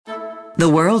The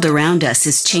world around us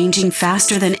is changing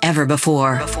faster than ever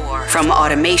before. From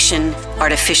automation,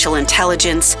 artificial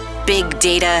intelligence, big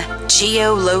data,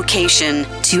 geolocation,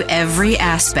 to every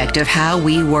aspect of how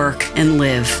we work and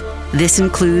live. This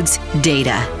includes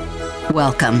data.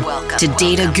 Welcome to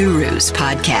Data Gurus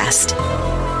Podcast.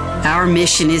 Our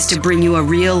mission is to bring you a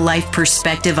real-life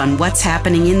perspective on what's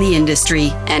happening in the industry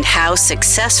and how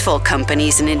successful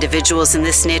companies and individuals in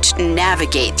this niche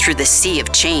navigate through the sea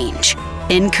of change.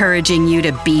 Encouraging you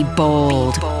to be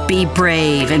bold, be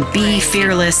brave, and be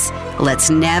fearless. Let's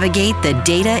navigate the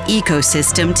data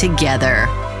ecosystem together.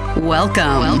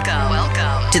 Welcome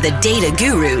to the Data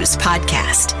Gurus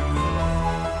Podcast.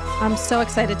 I'm so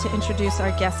excited to introduce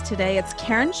our guest today. It's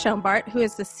Karen Schoenbart, who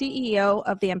is the CEO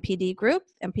of the NPD Group.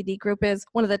 NPD Group is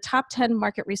one of the top 10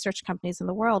 market research companies in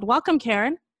the world. Welcome,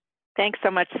 Karen. Thanks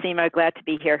so much, Seema. Glad to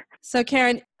be here. So,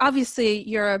 Karen, obviously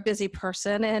you're a busy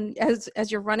person, and as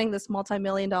you're running this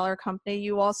multi-million-dollar company,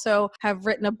 you also have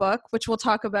written a book, which we'll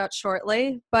talk about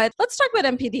shortly. But let's talk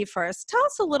about NPD first. Tell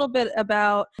us a little bit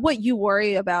about what you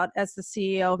worry about as the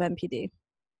CEO of NPD.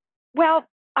 Well,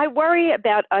 I worry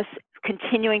about us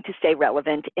continuing to stay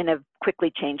relevant in a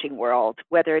quickly changing world,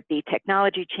 whether it be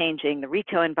technology changing, the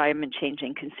retail environment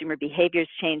changing, consumer behaviors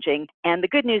changing. And the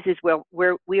good news is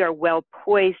we are well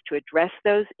poised to address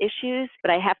those issues,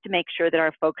 but I have to make sure that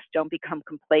our folks don't become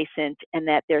complacent and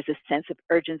that there's a sense of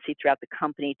urgency throughout the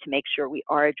company to make sure we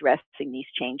are addressing these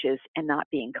changes and not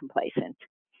being complacent.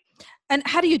 And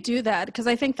how do you do that? Because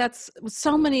I think that's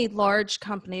so many large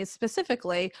companies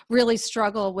specifically really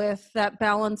struggle with that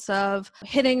balance of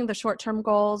hitting the short-term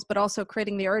goals, but also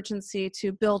creating the urgency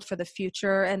to build for the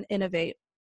future and innovate.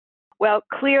 Well,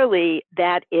 clearly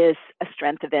that is a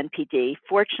strength of NPD.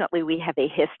 Fortunately, we have a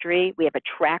history, we have a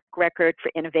track record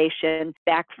for innovation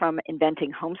back from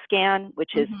inventing HomeScan,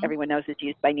 which is everyone knows is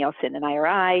used by Nielsen and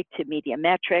IRI, to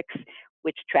Media-Metrix,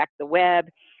 which track the web.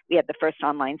 We had the first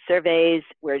online surveys.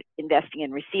 We're investing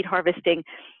in receipt harvesting.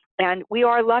 And we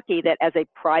are lucky that as a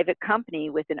private company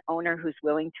with an owner who's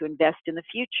willing to invest in the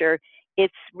future,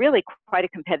 it's really quite a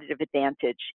competitive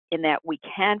advantage in that we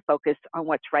can focus on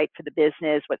what's right for the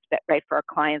business, what's right for our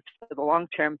clients for the long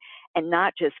term, and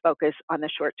not just focus on the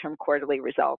short-term quarterly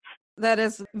results. That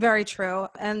is very true.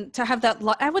 And to have that,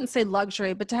 I wouldn't say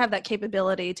luxury, but to have that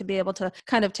capability to be able to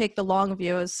kind of take the long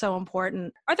view is so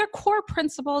important. Are there core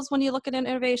principles when you look at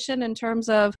innovation in terms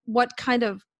of what kind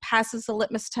of passes the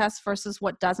litmus test versus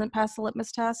what doesn't pass the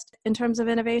litmus test in terms of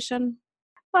innovation?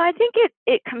 Well, I think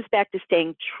it comes back to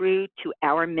staying true to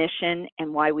our mission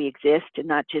and why we exist and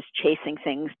not just chasing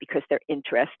things because they're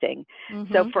interesting.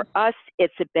 So for us,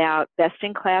 it's about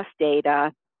best-in-class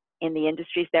data in the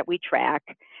industries that we track.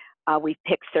 We've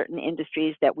picked certain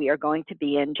industries that we are going to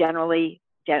be in, generally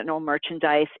general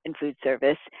merchandise and food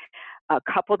service.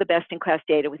 Couple the best-in-class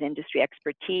data with industry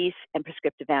expertise and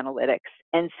prescriptive analytics.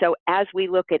 And so as we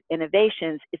look at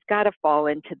innovations, it's got to fall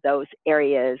into those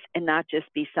areas and not just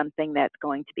be something that's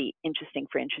going to be interesting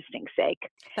for interesting's sake.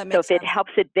 So if it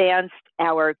helps advance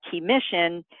our key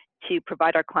mission to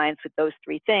provide our clients with those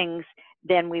three things,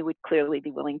 then we would clearly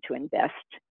be willing to invest.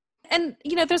 And,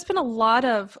 there's been a lot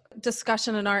of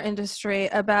discussion in our industry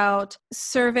about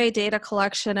survey data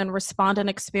collection and respondent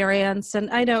experience. And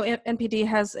I know NPD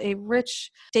has a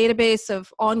rich database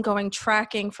of ongoing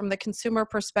tracking from the consumer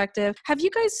perspective. Have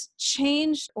you guys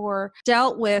changed or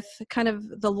dealt with kind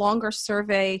of the longer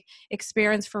survey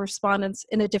experience for respondents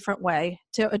in a different way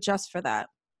to adjust for that?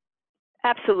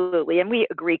 Absolutely, and we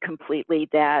agree completely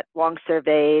that long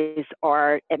surveys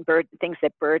and things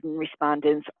that burden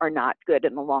respondents are not good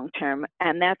in the long term,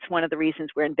 and that's one of the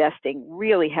reasons we're investing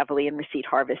really heavily in receipt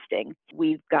harvesting.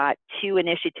 We've got two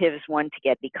initiatives, one to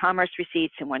get e-commerce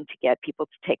receipts and one to get people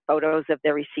to take photos of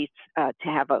their receipts to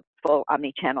have a full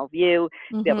omni-channel view,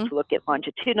 to be able to look at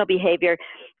longitudinal behavior.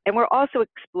 And we're also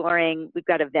exploring, we've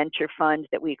got a venture fund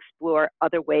that we explore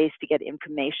other ways to get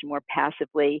information more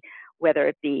passively, whether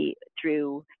it be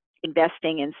through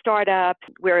investing in startups.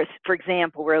 For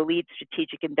example, we're a lead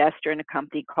strategic investor in a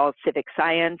company called Civic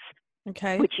Science,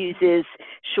 which uses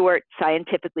short,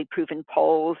 scientifically proven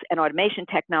polls and automation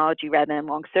technology rather than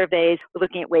long surveys. We're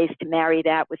looking at ways to marry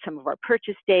that with some of our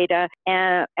purchase data.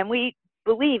 And we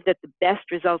believe that the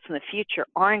best results in the future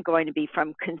aren't going to be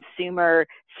from consumer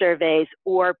surveys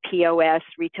or POS,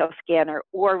 retail scanner,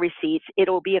 or receipts.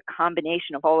 It'll be a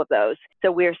combination of all of those.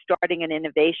 So we're starting an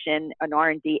innovation, an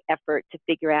R&D effort to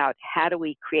figure out how do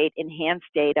we create enhanced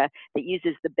data that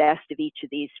uses the best of each of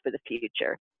these for the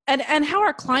future. And how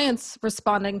are clients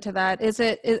responding to that?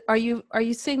 Are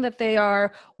you seeing that they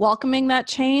are welcoming that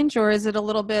change, or is it a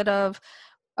little bit of,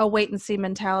 a wait and see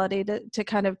mentality to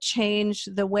kind of change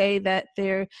the way that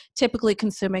they're typically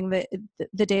consuming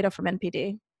the data from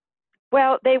NPD?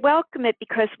 Well, they welcome it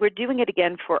because we're doing it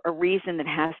again for a reason that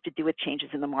has to do with changes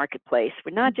in the marketplace.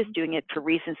 We're not just doing it for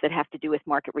reasons that have to do with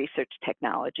market research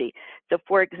technology. So,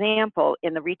 for example,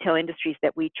 in the retail industries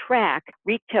that we track,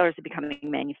 retailers are becoming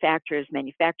manufacturers,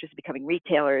 manufacturers are becoming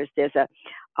retailers. There's a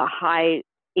high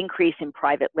increase in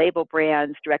private label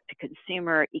brands, direct to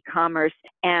consumer, e-commerce,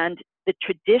 and the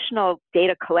traditional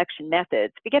data collection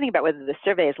methods, forgetting about whether the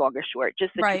survey is long or short,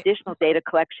 just the Right. traditional data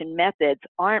collection methods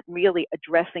aren't really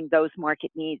addressing those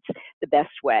market needs the best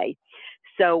way.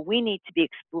 So we need to be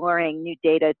exploring new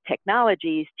data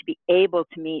technologies to be able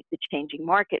to meet the changing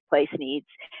marketplace needs.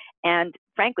 And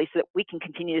frankly, so that we can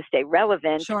continue to stay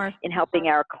relevant Sure. in helping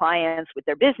our clients with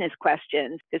their business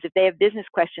questions. Because if they have business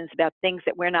questions about things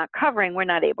that we're not covering, we're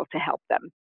not able to help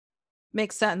them.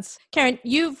 Makes sense. Karen,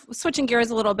 you've switching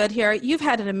gears a little bit here. You've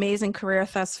had an amazing career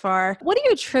thus far. What do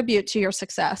you attribute to your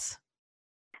success?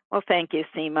 Well, thank you,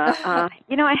 Seema.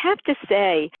 I have to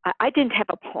say, I didn't have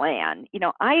a plan.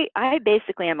 I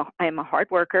basically am a hard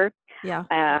worker. Yeah.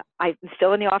 I'm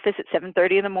still in the office at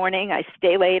 7:30 in the morning. I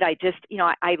stay late. I just,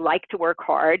 I like to work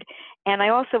hard. And I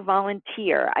also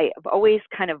volunteer. I've always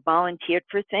kind of volunteered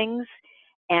for things.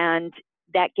 And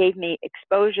that gave me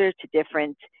exposure to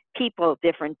different people,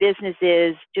 different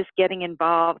businesses, just getting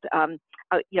involved.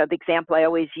 The example I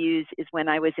always use is when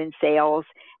I was in sales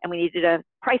and we needed a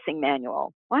pricing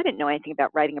manual. Well, I didn't know anything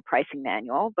about writing a pricing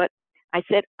manual, but I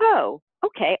said, oh,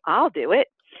 okay, I'll do it.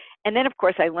 And then, of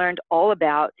course, I learned all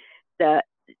about the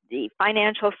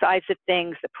financial sides of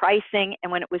things, the pricing.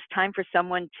 And when it was time for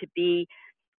someone to be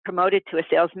promoted to a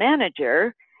sales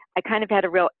manager, I kind of had a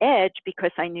real edge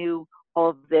because I knew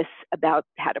all of this about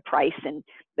how to price and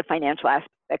the financial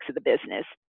aspects of the business.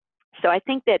 So I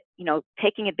think that,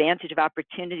 taking advantage of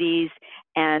opportunities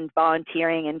and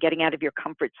volunteering and getting out of your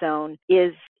comfort zone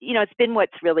is, it's been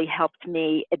what's really helped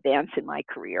me advance in my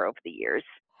career over the years.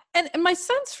 And my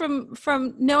sense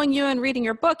from knowing you and reading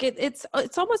your book, it's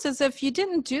almost as if you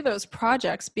didn't do those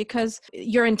projects because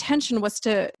your intention was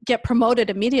to get promoted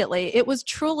immediately. It was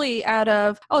truly out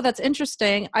of, oh, that's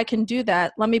interesting. I can do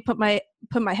that. Let me put my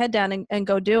head down and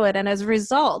go do it. And as a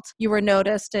result, you were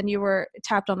noticed and you were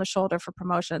tapped on the shoulder for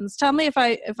promotions. Tell me if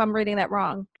I'm reading that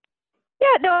wrong.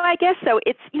 Yeah, no, I guess so.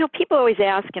 It's, people always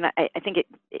ask, and I think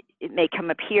it may come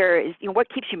up here, is, what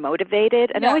keeps you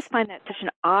motivated? And Yes. I always find that such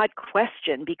an odd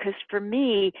question because for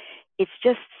me, it's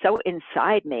just so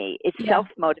inside me. It's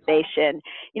self-motivation.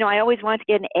 I always wanted to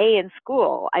get an A in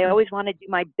school. I always want to do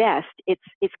my best.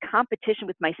 It's competition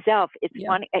with myself. It's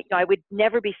wanting, I would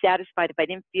never be satisfied if I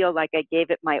didn't feel like I gave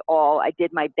it my all. I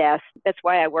did my best. That's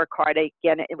why I work hard.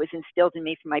 Again, it was instilled in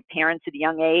me from my parents at a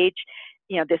young age,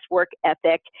 this work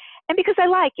ethic. And because I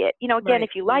like it, again,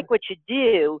 if you like what you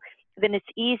do, then it's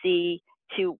easy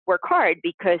to work hard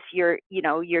because you're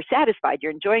satisfied,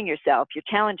 you're enjoying yourself, you're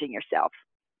challenging yourself.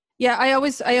 Yeah, I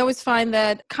always find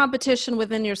that competition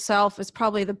within yourself is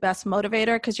probably the best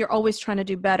motivator because you're always trying to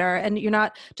do better and you're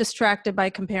not distracted by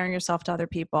comparing yourself to other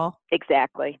people.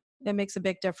 Exactly. It makes a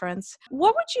big difference.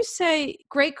 What would you say,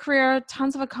 great career,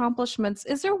 tons of accomplishments.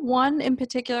 Is there one in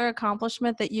particular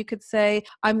accomplishment that you could say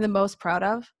I'm the most proud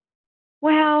of?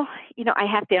 Well, I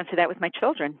have to answer that with my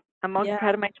children. I'm most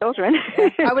proud of my children.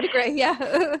 I would agree. Yeah.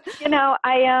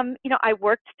 I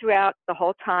worked throughout the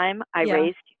whole time. I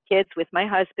raised kids with my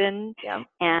husband,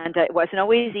 and it wasn't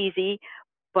always easy.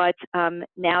 But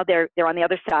now they're on the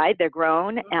other side. They're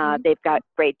grown. They've got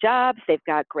great jobs. They've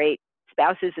got great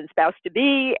spouses and spouse to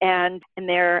be, and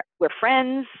we're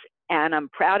friends. And I'm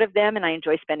proud of them, and I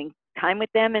enjoy spending time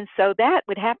with them. And so that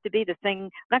would have to be the thing.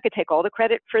 I'm not going to take all the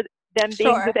credit for them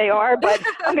being who they are, but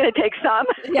I'm going to take some.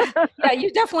 Yeah, you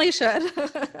definitely should.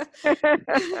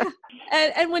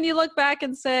 and when you look back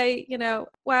and say,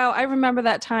 wow, I remember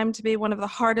that time to be one of the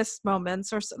hardest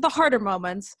moments or the harder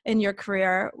moments in your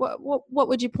career. What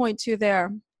would you point to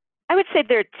there? I would say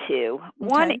there are two. Okay.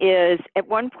 One is at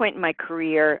one point in my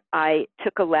career, I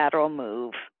took a lateral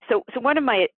move. So one of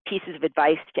my pieces of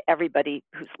advice to everybody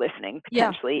who's listening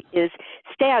potentially is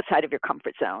stay outside of your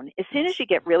comfort zone. As soon as you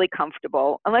get really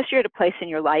comfortable, unless you're at a place in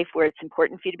your life where it's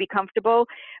important for you to be comfortable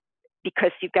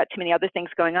because you've got too many other things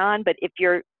going on, but if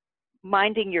you're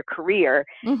minding your career,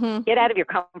 get out of your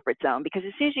comfort zone because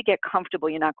as soon as you get comfortable,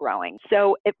 you're not growing.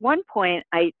 So at one point,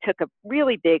 I took a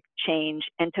really big change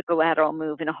and took a lateral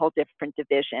move in a whole different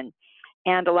division.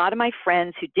 And a lot of my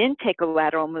friends who didn't take a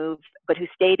lateral move, but who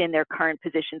stayed in their current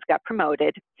positions got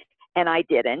promoted, and I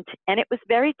didn't. And it was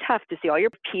very tough to see all your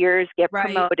peers get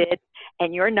promoted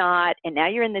and you're not, and now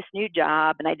you're in this new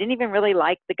job. And I didn't even really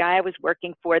like the guy I was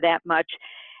working for that much.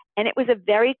 And it was a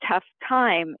very tough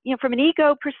time. From an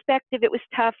ego perspective, it was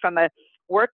tough. From a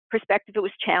work perspective, it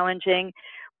was challenging.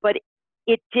 But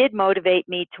it did motivate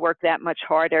me to work that much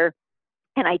harder.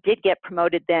 And I did get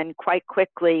promoted then quite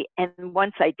quickly. And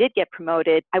once I did get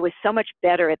promoted, I was so much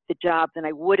better at the job than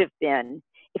I would have been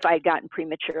if I had gotten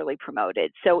prematurely promoted.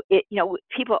 So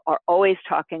people are always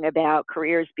talking about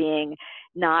careers being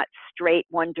not straight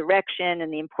one direction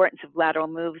and the importance of lateral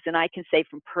moves. And I can say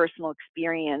from personal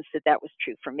experience that was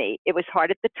true for me. It was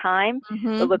hard at the time,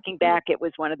 but looking back, it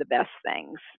was one of the best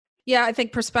things. Yeah, I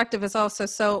think perspective is also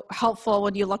so helpful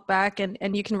when you look back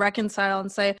and you can reconcile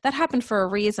and say, that happened for a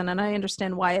reason, and I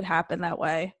understand why it happened that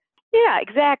way. Yeah,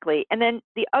 exactly. And then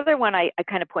the other one I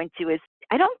kind of point to is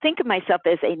I don't think of myself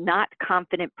as a not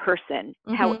confident person.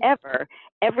 However,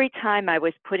 every time I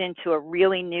was put into a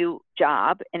really new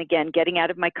job, and again, getting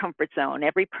out of my comfort zone,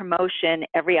 every promotion,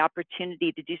 every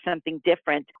opportunity to do something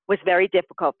different was very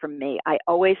difficult for me. I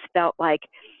always felt like,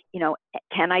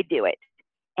 can I do it?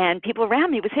 And people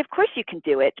around me would say, of course you can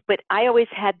do it. But I always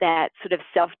had that sort of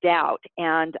self-doubt.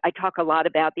 And I talk a lot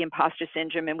about the imposter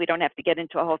syndrome, and we don't have to get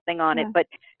into a whole thing on it. But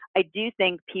I do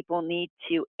think people need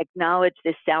to acknowledge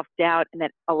this self-doubt, and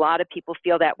that a lot of people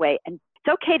feel that way. And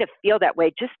it's okay to feel that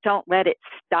way. Just don't let it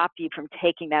stop you from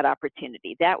taking that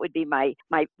opportunity. That would be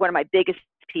one of my biggest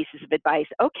pieces of advice.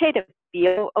 Okay to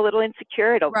feel a little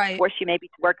insecure. It'll force you maybe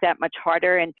to work that much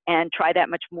harder and try that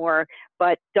much more,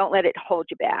 but don't let it hold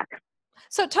you back.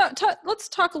 So let's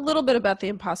talk a little bit about the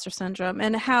imposter syndrome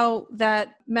and how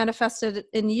that manifested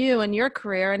in you and your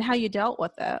career and how you dealt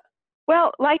with it.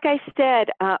 Well, like I said,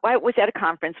 I was at a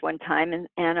conference one time,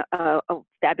 and a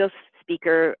fabulous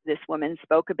speaker, this woman,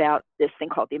 spoke about this thing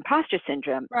called the imposter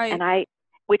syndrome. And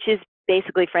which is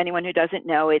basically, for anyone who doesn't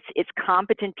know, it's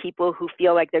competent people who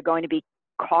feel like they're going to be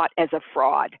caught as a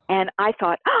fraud. And I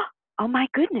thought, oh my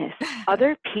goodness,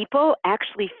 other people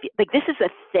actually feel like this is a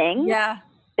thing. Yeah.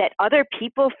 That other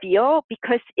people feel,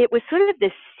 because it was sort of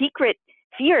this secret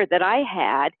fear that I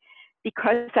had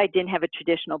because I didn't have a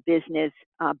traditional business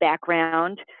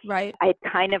background. Right. I had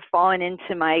kind of fallen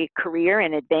into my career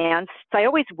in advance. So I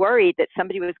always worried that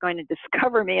somebody was going to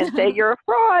discover me and say, you're a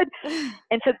fraud.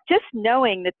 And so just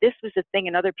knowing that this was a thing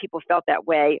and other people felt that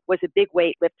way was a big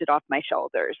weight lifted off my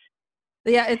shoulders.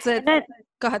 Yeah,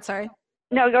 go ahead, sorry.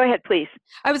 No, go ahead, please.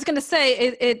 I was going to say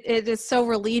it is so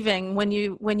relieving when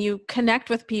you connect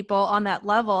with people on that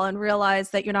level and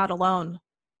realize that you're not alone.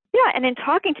 Yeah, and in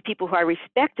talking to people who I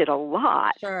respected a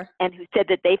lot, and who said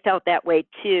that they felt that way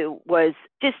too, was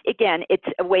just, again, it's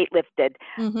a weight lifted.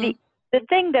 The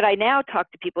thing that I now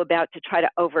talk to people about to try to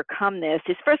overcome this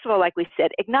is, first of all, like we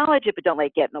said, acknowledge it, but don't let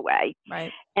it get in the way.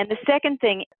 Right. And the second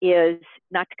thing is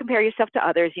not to compare yourself to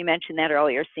others. You mentioned that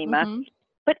earlier, Seema.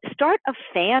 But start a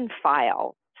fan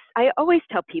file. I always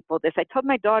tell people this. I told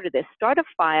my daughter this. Start a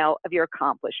file of your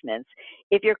accomplishments.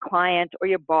 If your client or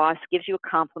your boss gives you a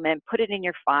compliment, put it in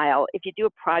your file. If you do a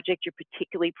project you're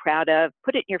particularly proud of,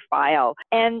 put it in your file.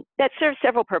 And that serves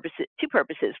several purposes, two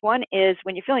purposes. One is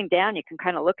when you're feeling down, you can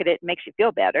kind of look at it. It makes you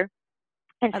feel better.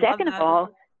 And second of all,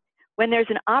 when there's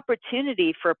an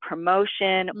opportunity for a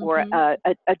promotion or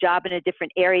a job in a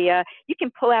different area, you can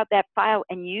pull out that file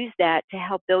and use that to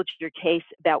help build your case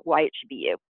about why it should be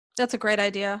you. That's a great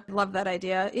idea. Love that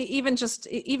idea. Even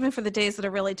for the days that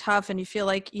are really tough and you feel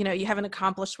like, you haven't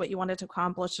accomplished what you wanted to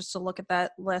accomplish, just to look at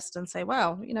that list and say,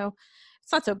 wow,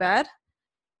 it's not so bad.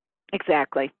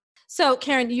 Exactly. So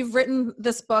Karen, you've written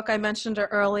this book I mentioned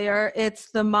earlier. It's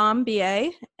The Mom BA,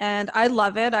 and I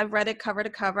love it. I've read it cover to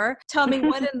cover. Tell me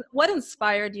what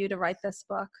inspired you to write this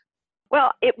book?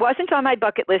 Well, it wasn't on my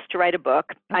bucket list to write a book.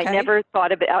 Okay. I never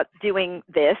thought about doing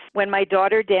this. When my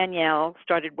daughter Danielle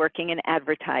started working in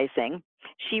advertising,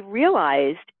 she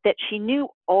realized that she knew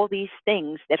all these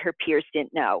things that her peers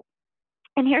didn't know.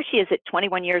 And here she is at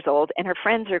 21 years old, and her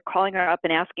friends are calling her up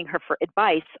and asking her for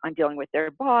advice on dealing with their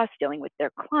boss, dealing with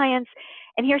their clients.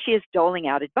 And here she is doling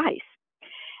out advice.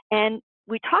 And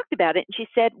we talked about it, and she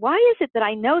said, why is it that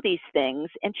I know these things?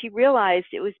 And she realized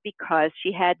it was because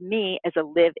she had me as a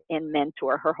live-in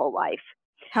mentor her whole life.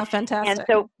 How fantastic. And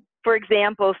so, for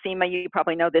example, Seema, you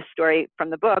probably know this story from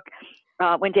the book.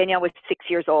 When Danielle was 6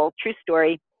 years old, true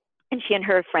story, and she and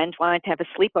her friends wanted to have a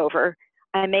sleepover,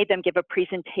 I made them give a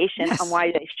presentation on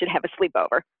why they should have a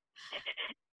sleepover.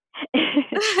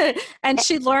 And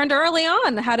she learned early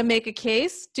on how to make a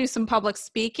case, do some public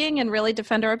speaking, and really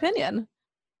defend her opinion.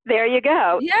 There you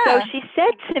go. Yeah. So she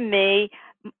said to me,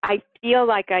 I feel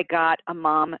like I got a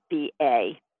mom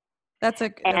BA. That's a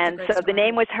great so story. the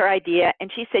name was her idea.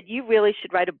 And she said, you really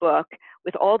should write a book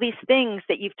with all these things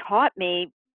that you've taught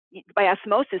me by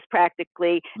osmosis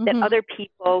practically, that other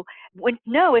people wouldn't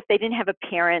know if they didn't have a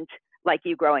parent like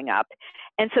you growing up.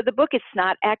 And so the book is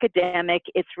not academic.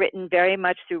 It's written very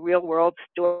much through real world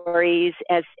stories,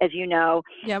 as you know.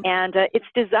 Yep. And it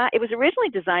was originally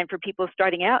designed for people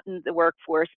starting out in the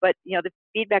workforce, but the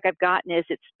feedback I've gotten is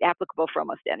it's applicable for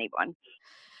almost anyone.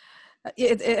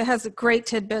 It has great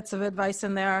tidbits of advice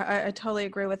in there. I totally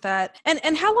agree with that.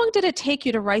 And how long did it take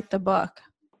you to write the book?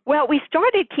 Well, we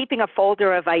started keeping a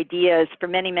folder of ideas for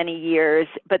many, many years,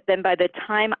 but then by the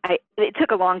time it took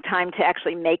a long time to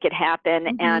actually make it happen.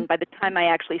 Mm-hmm. And by the time I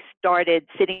actually started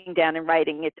sitting down and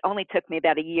writing, it only took me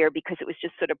about a year because it was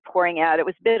just sort of pouring out. It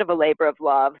was a bit of a labor of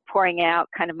love, pouring out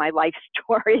kind of my life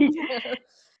story.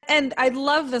 And I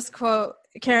love this quote,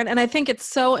 Karen, and I think it's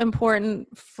so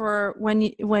important for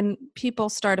when people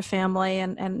start a family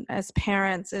and as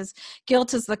parents is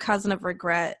guilt is the cousin of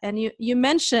regret. And you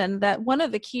mentioned that one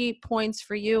of the key points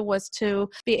for you was to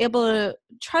be able to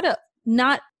try to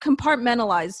not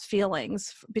compartmentalize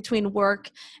feelings between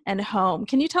work and home.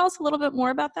 Can you tell us a little bit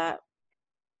more about that?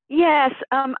 Yes,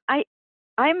 I'm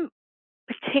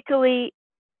particularly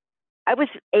I was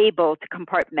able to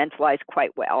compartmentalize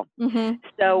quite well. Mm-hmm.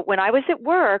 So when I was at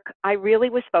work, I really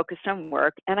was focused on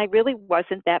work, and I really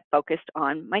wasn't that focused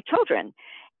on my children.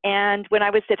 And when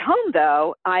I was at home,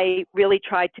 though, I really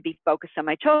tried to be focused on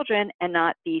my children and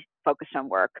not be focused on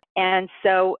work. And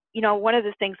so, one of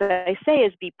the things that I say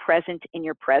is be present in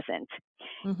your present.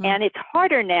 Mm-hmm. And it's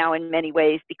harder now in many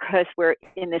ways because we're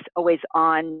in this always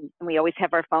on, and we always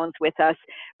have our phones with us.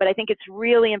 But I think it's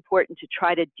really important to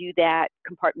try to do that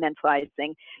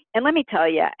compartmentalizing. And let me tell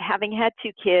you, having had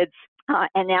 2 kids,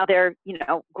 and now they're,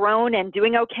 grown and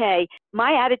doing okay.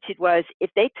 My attitude was if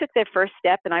they took their first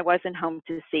step and I wasn't home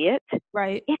to see it,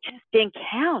 right, it just didn't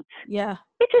count. Yeah.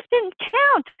 It just didn't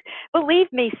count.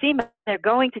 Believe me, Seema, they're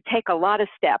going to take a lot of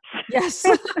steps. Yes.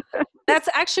 That's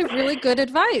actually really good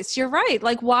advice. You're right.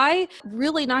 Like, why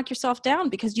really knock yourself down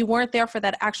because you weren't there for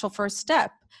that actual first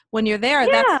step? When you're there,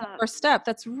 that's the first step.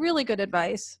 That's really good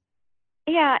advice.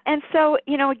 Yeah. And so,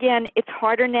 again, it's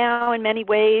harder now in many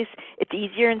ways. It's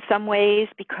easier in some ways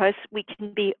because we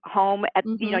can be home at,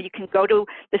 Mm-hmm. you can go to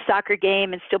the soccer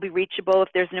game and still be reachable if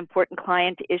there's an important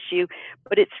client issue.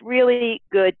 But it's really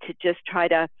good to just try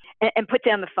to, and put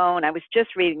down the phone. I was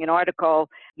just reading an article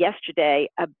yesterday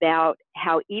about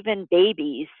how even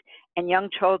babies and young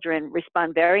children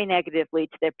respond very negatively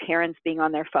to their parents being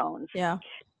on their phones. Yeah.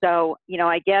 So,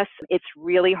 I guess it's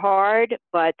really hard,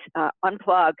 but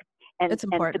unplug. And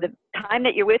for the time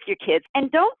that you're with your kids,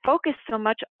 and don't focus so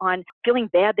much on feeling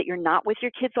bad that you're not with your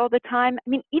kids all the time. I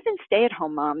mean, even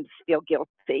stay-at-home moms feel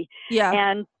guilty. Yeah.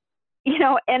 And,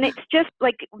 and it's just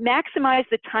like maximize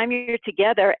the time you're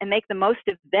together and make the most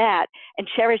of that and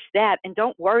cherish that and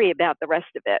don't worry about the rest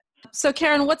of it. So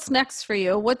Karen, what's next for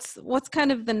you? What's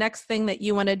kind of the next thing that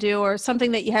you want to do or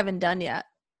something that you haven't done yet?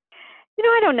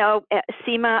 I don't know,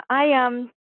 Seema.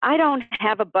 I don't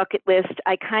have a bucket list.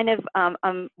 I kind of,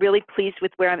 I'm really pleased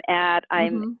with where I'm at.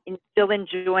 I'm still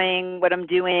enjoying what I'm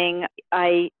doing.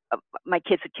 My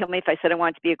kids would kill me if I said I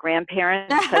wanted to be a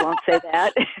grandparent. So I won't say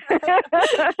that.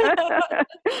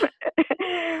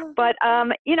 But, I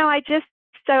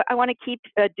want to keep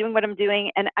doing what I'm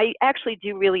doing. And I actually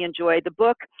do really enjoy the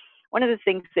book. One of the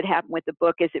things that happened with the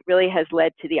book is it really has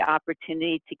led to the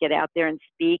opportunity to get out there and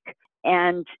speak.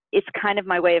 And it's kind of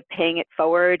my way of paying it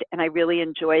forward. And I really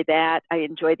enjoy that. I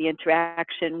enjoy the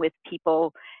interaction with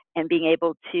people and being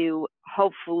able to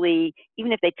hopefully,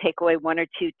 even if they take away 1 or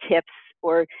 2 tips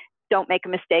or don't make a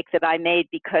mistake that I made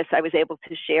because I was able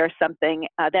to share something,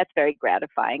 that's very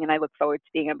gratifying. And I look forward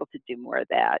to being able to do more of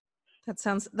that. That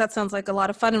sounds like a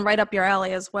lot of fun and right up your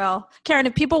alley as well. Karen,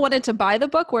 if people wanted to buy the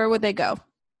book, where would they go?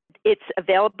 It's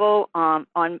available in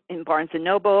Barnes &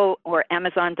 Noble or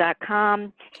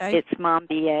Amazon.com. Okay. It's Mom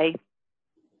BA.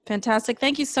 Fantastic.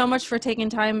 Thank you so much for taking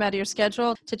time out of your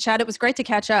schedule to chat. It was great to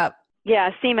catch up.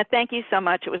 Yeah, Seema, thank you so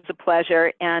much. It was a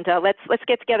pleasure. And let's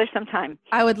get together sometime.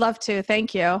 I would love to.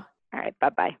 Thank you. All right.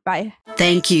 Bye-bye. Bye.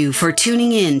 Thank you for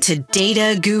tuning in to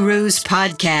Data Gurus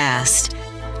Podcast.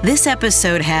 This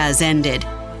episode has ended,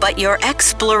 but your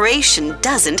exploration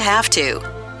doesn't have to.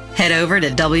 Head over to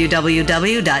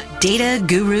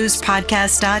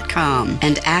www.dataguruspodcast.com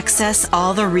and access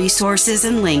all the resources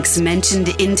and links mentioned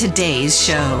in today's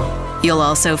show. You'll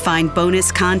also find bonus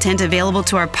content available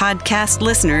to our podcast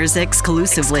listeners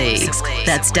exclusively.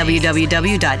 That's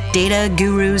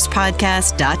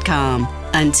www.dataguruspodcast.com.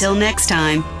 Until next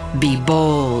time, be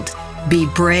bold, be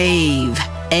brave,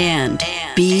 and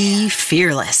be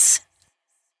fearless.